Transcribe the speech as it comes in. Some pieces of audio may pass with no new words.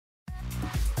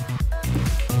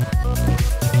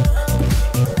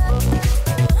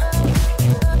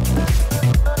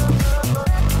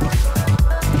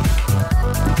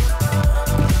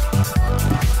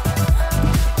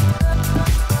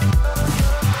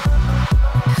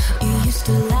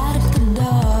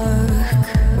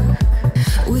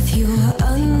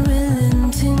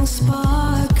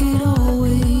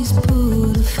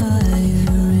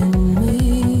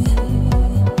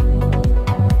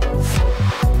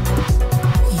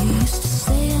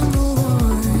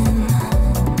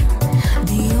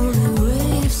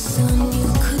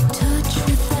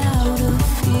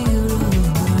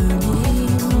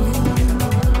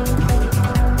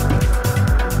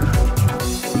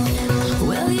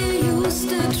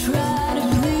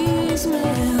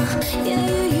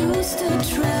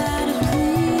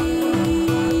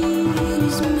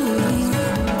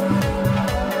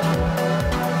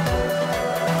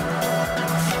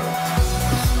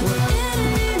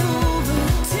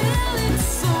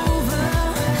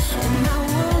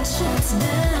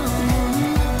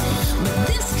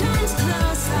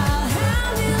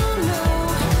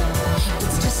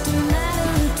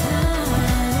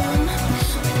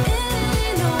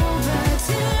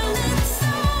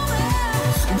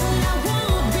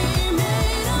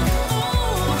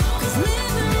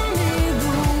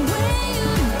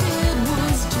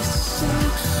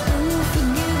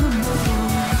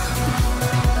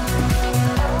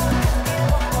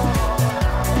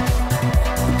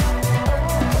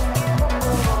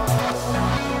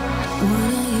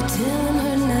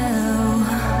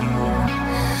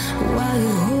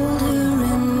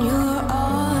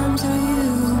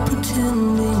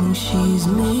pretending she's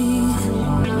me.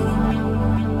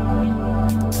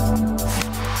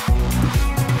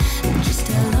 Just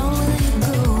how long will you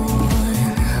go on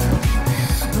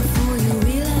before you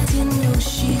realize you know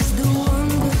she's the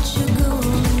one, but you're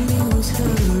gonna lose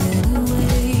her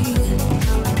anyway?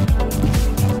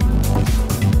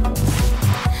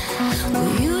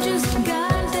 Well, you just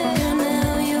got there,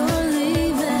 now you're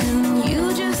leaving. You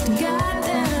just got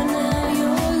there, now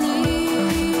you're leaving.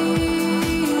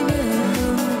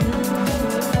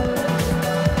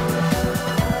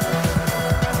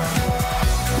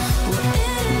 Well,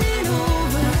 it ain't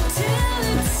over till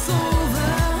it's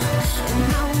over, and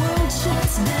my world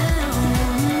shuts down.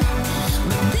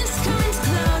 But this kind's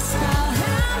close, I'll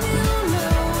have you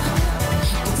know.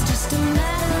 It's just a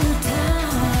matter of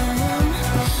time.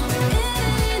 But it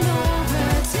ain't over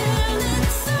till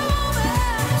it's over.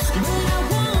 But I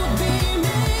won't be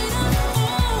made a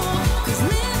fool, 'cause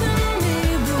leaving me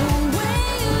the way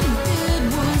you did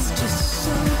was just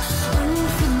so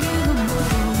unforgivable.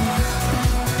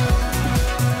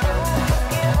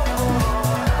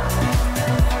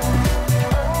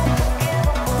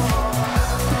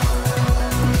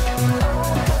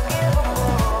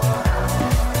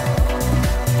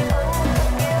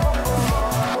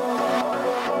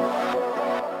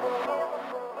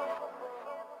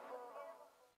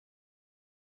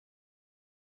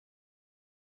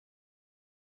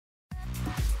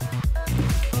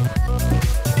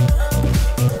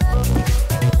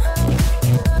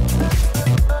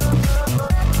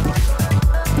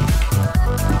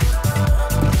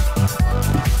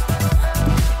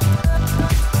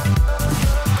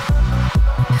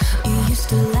 You used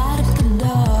to light up the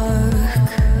dark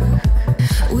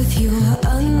with your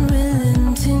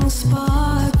unrelenting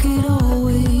spark. It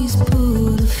always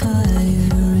put a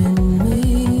fire in me.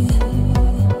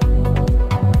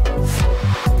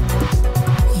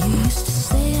 You used to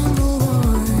say I'm the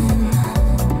one,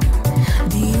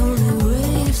 the only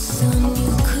ray of sun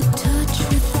you could touch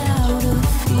without a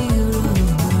fear of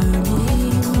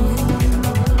burning.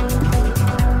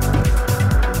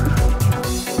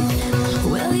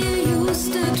 Well, you used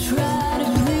to try to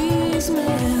please me.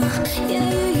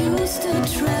 Yeah, you used to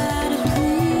try to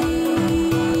please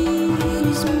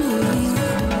me.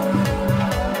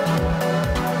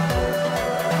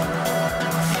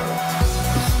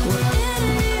 Well, it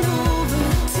ain't over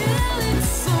till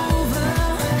it's over,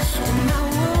 and my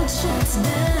world shuts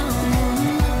down.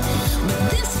 But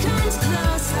this kind's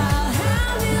close, I'll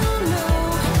have you know.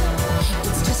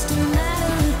 It's just a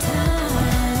matter of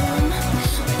time.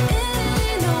 But it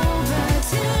ain't over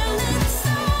till it's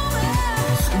over.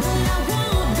 But I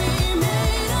won't be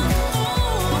made a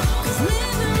fool, 'cause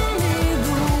leaving me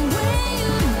the way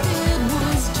you did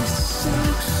was just so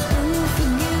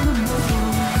unforgivable.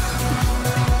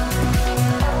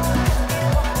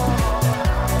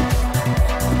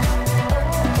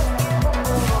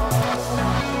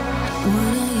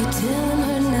 What are you telling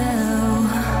her now?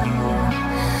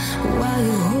 While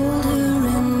you hold her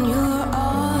in your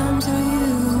arms, are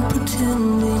you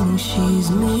pretending she's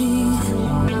me?